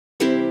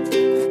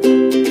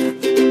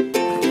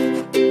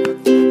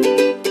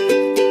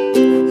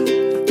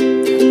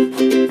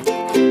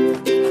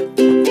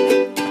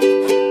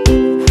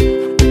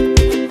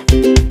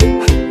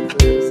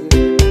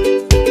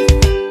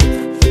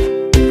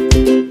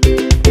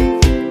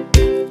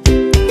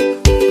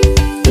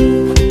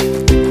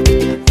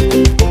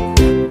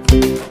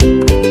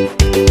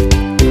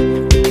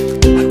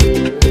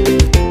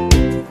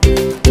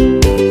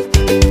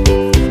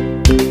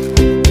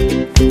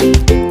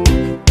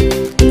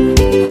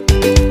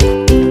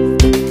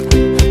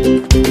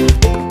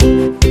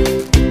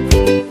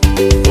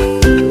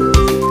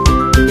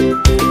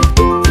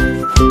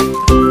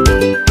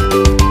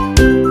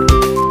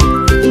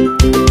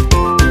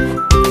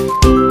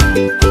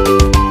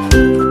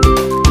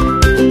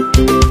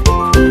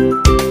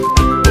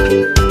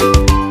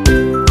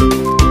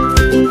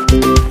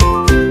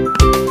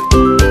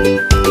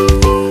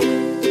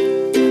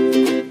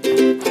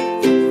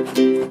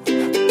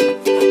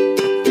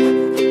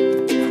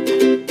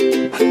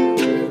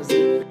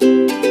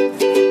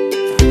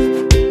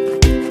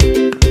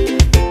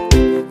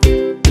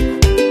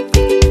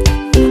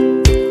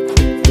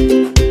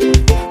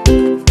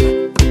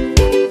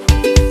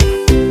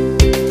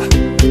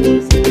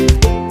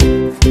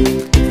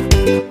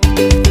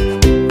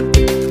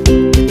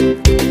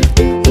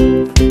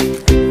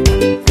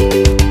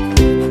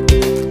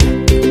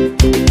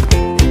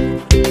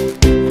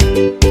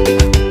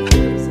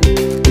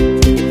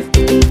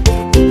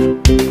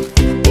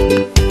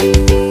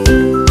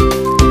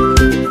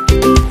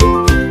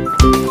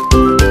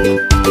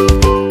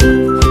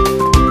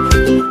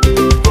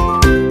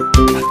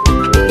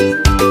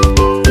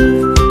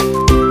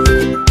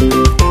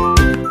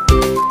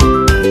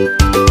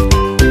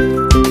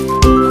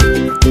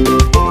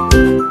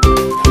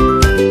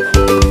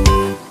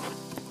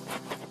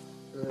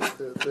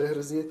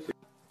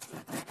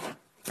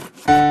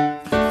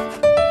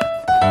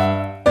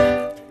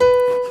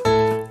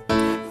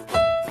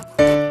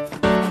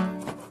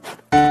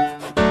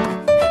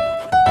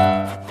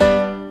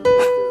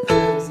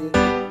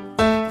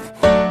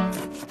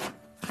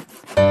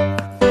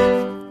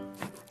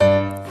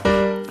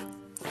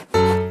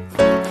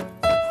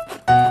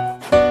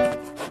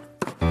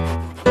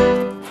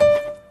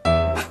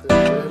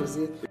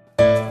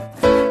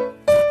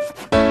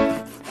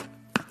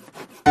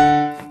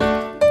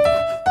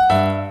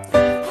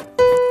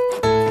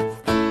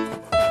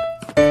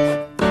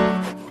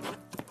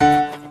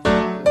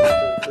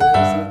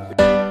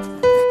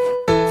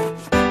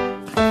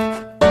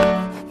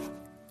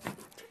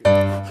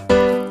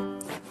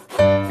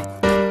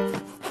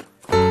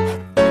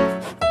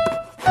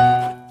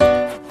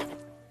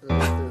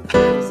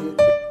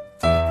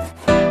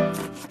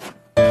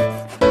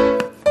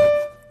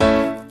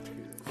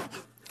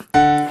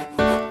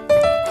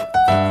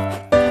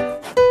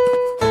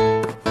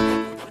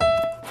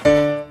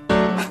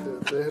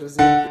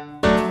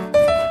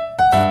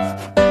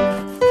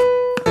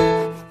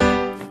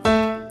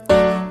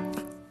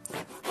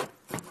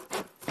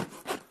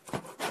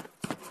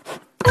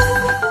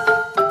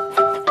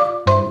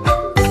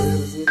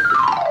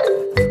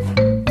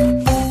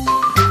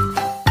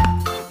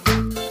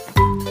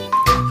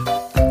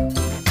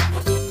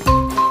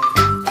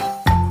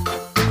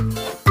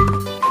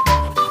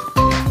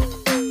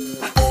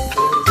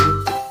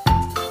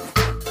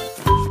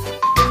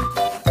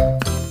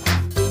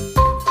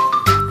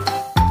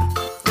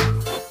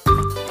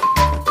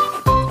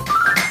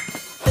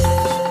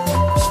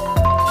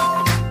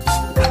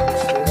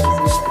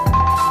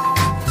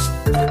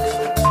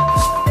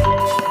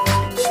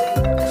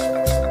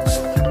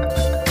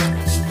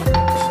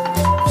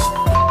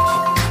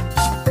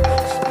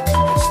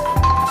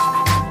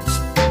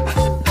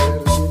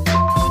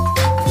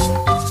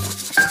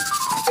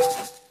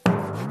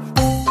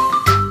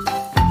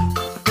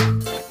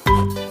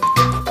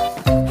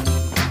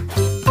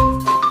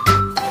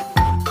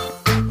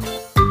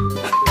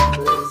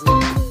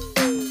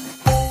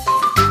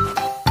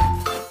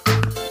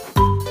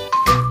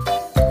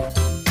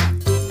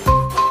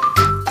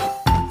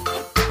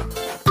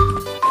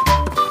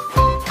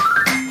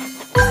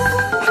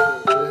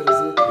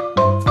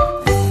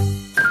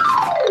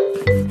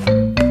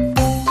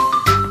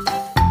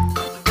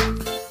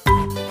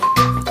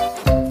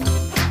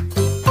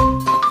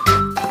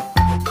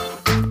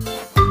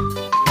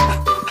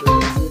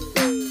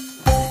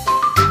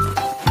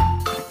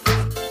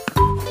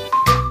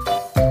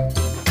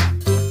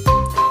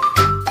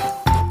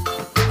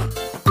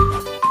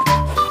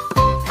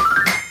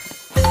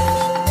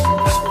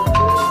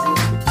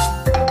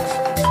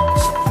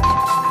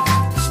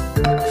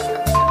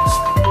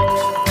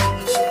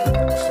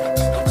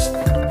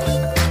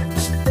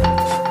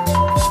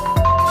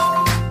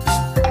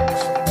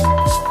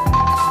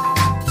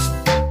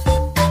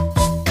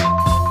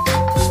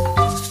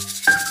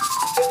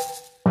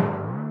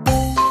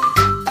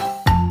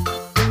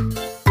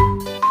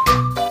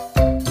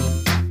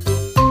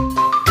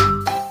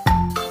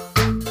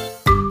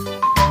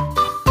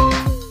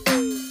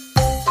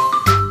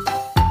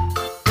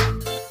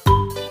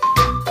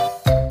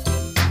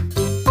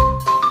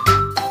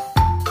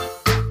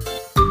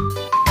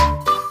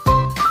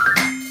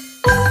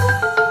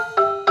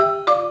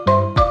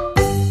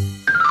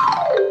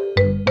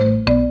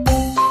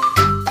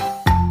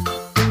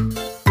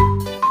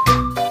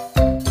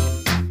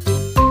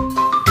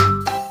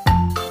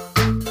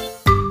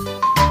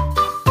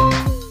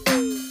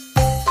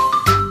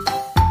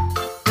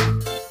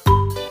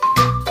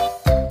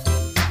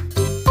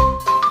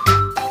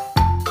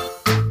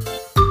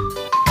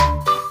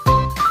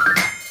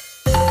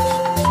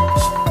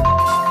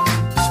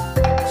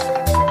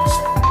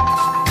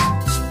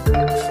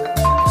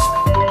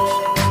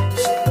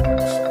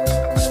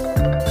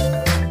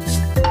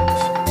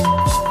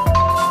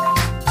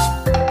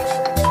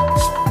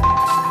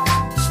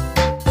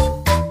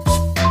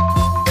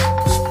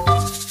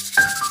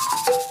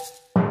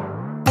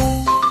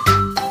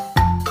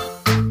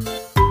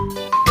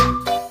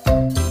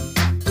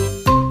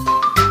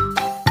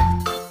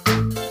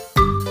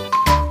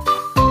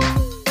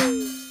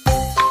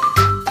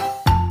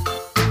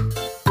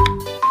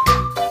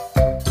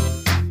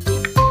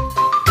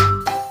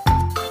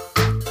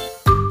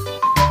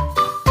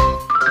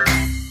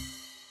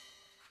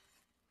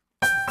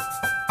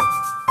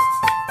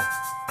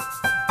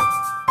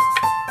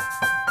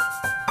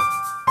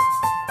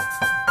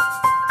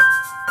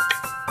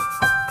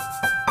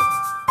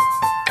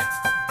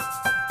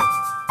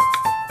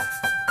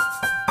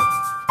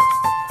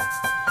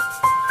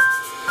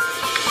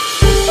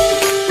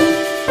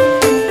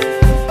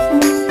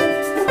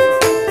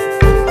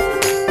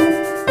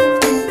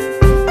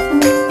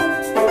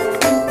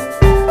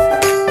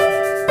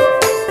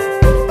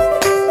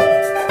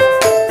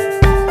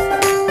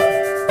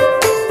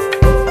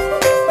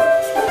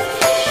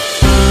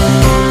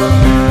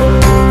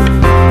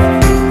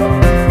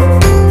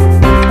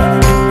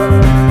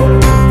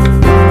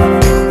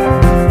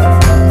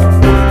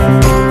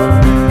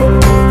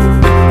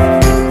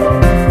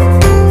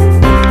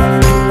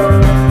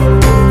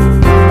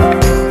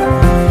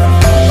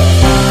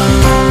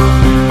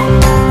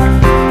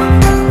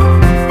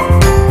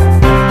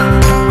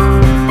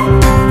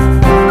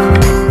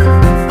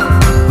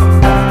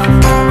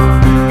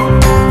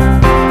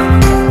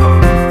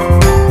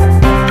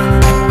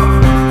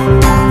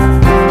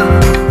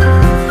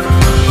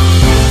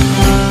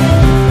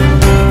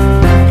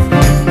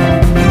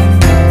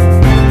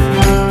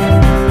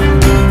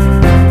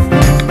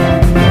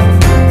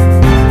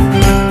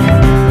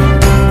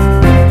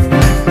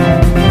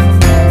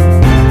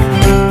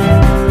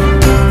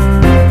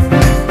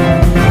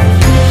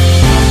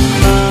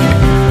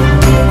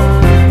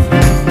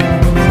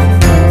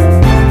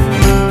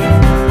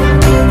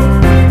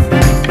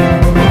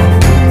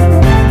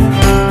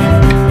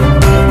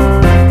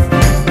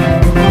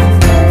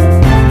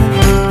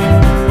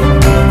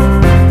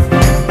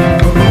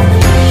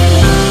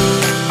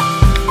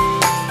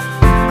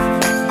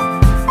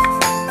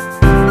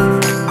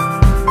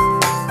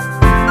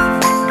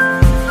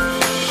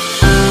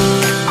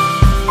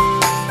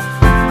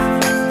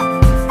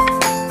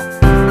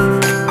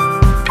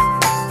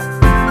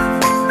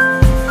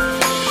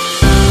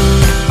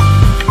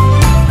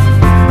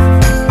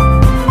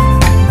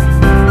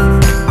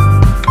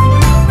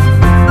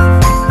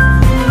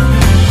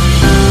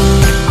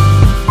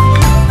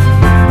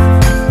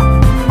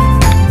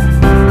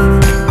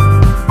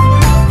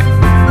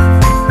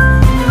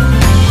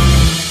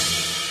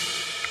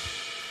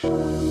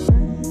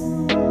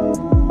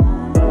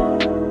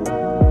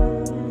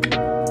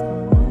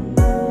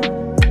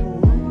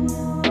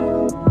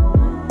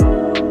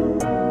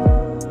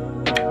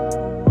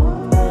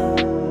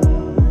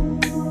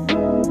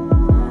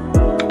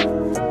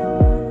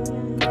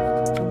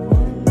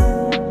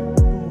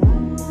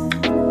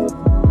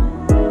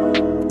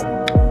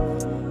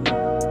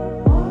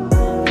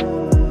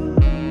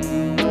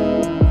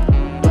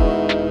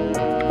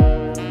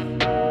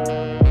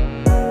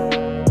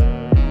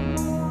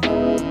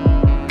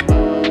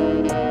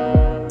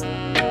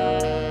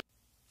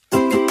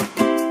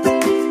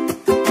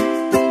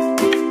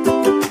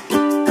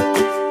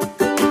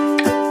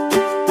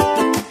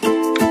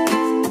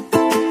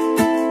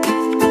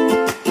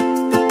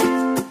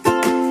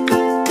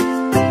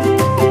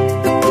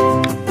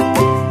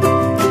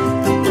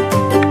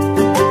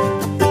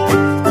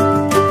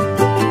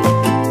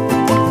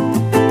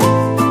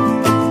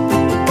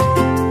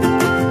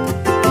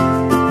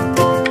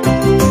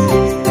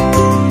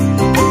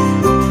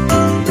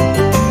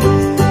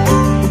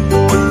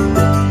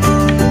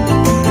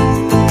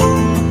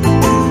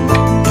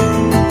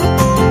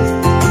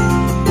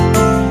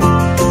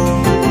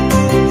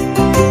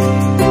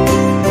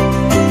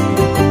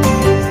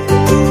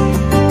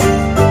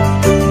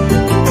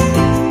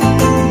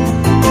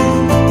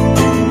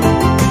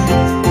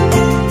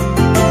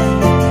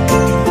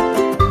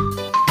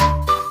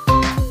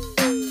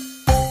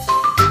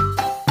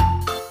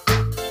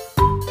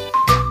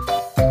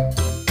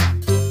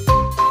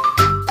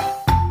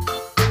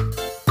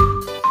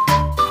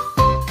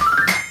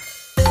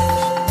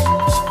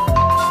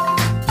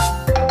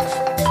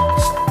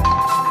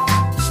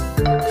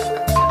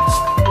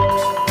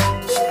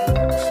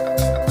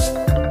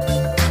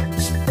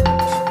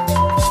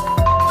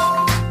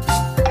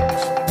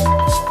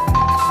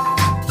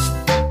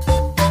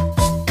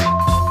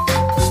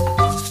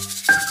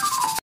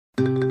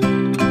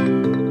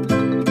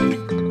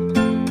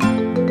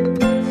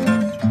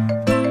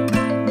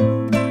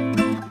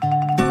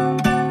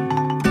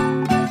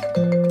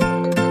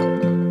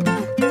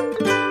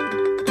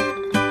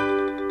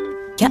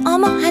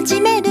も始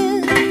める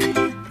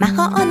魔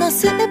法の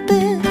スープ、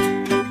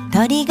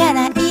鶏ガ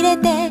ラ入れ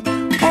て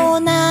お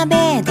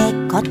鍋で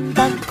コト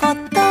コ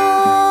ト、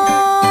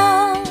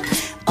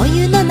お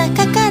湯の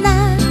中から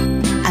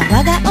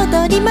泡が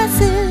踊りま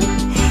す。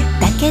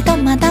だけど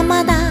まだ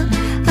まだ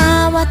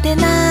慌て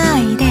な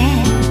いで、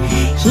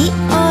火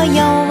を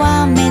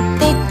弱め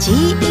てじっ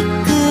く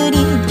り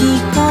煮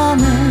込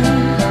む。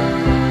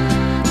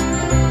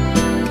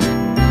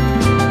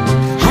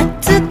恥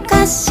ず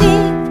かし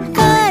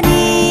が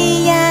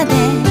り屋で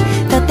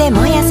とて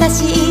も優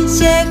しい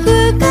シェ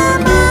フが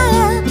待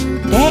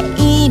っ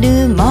ている。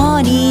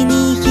森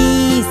に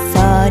ひっそ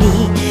り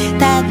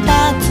た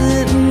たず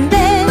んで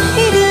い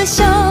る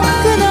食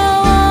堂、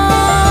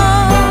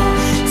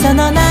その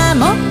名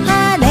も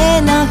晴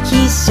れの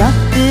日食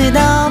堂。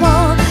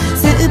ス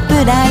ープ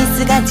ライ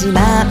スが自慢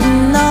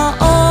の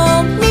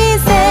お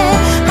店、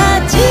は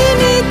ち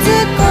みつ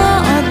紅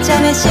茶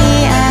召し上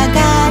が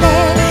れ、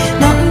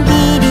のんび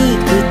り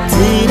くつ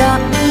ろ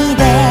いで。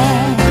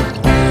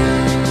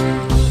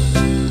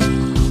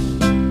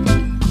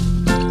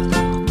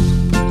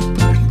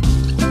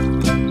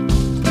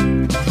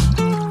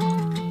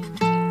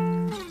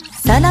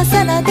そろそ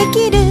ろでき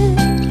る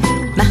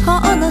魔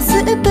法のス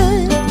ープ、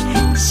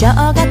生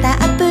姜た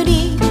っぷ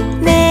り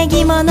ネ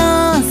ギも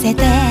のせ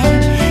て、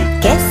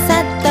今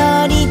朝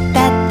取りた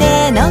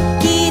ての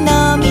木の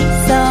実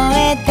添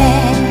えて、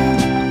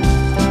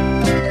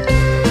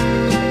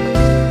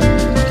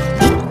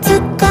いつ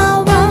か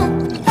は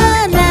あ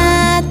な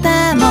た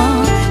も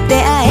出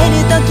会える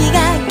時が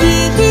き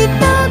っ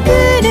と来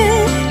る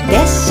で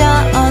しょ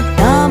う。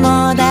友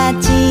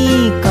達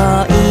恋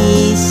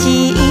し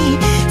い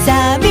寂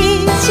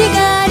しが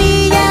り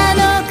屋の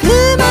ク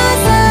マ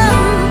さん、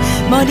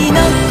森の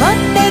こっ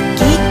てき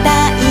た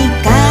い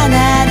奏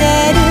で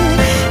る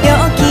陽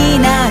気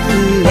な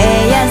笛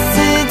や鈴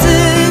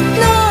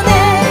の音、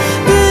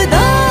ぶど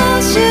う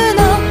酒の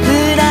グ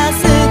ラ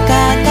ス掲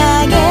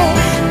げ、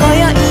今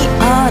宵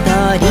踊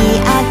り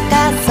明か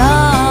そ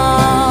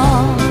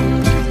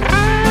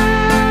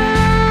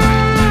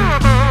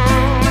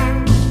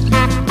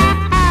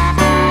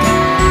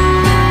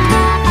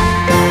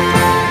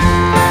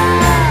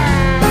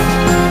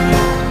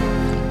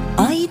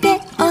う。おいで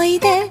おい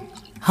で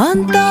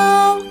本当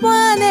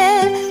はね、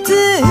ずっ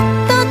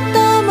と友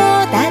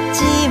達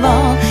を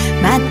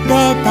待って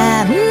た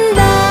んだ。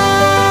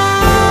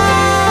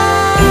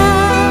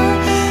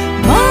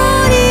森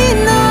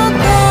の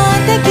こ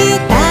ってき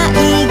た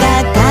いが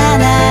奏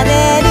で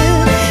る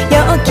陽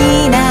気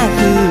な笛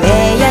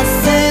や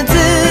鈴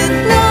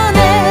の音、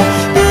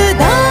ぶ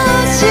ど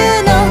う酒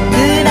のグ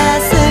ラ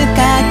ス掲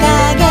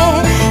げ、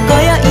今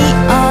宵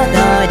踊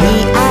り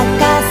明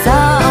かそう。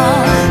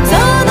そ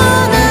の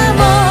名も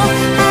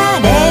晴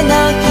れの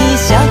日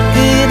食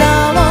堂、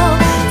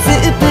ス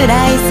ープラ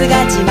イスが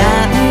自慢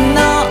の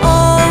お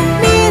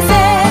店、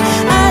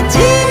はち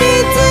み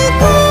つ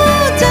紅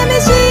茶召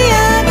し上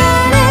が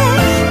れ、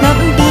の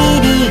んび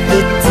りく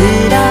つ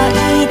ろ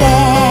いで。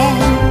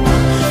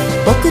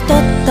僕と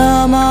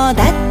友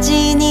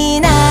達に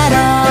なろ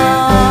う。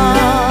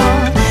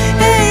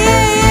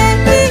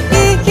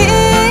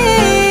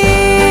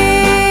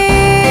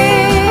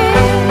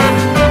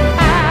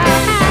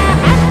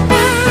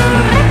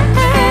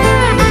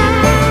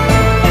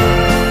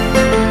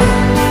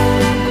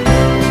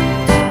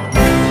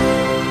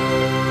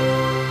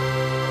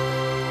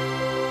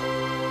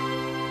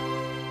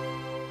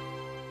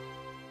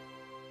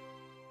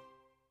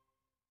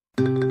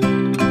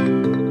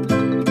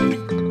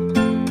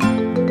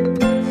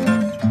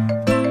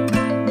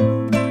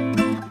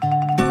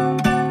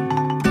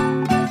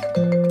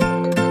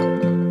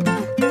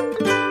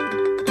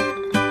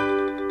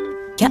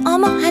今日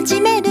も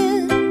始め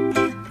る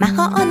魔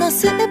法の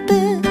スープ、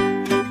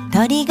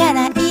鶏ガ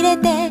ラ入れ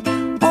て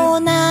お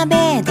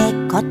鍋で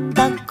コ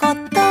トコ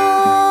ト、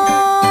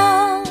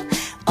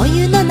お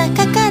湯の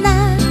中から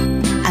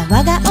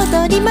泡が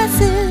踊りま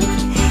す。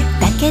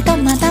だけど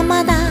まだ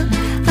まだ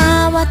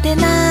慌て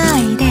な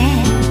いで、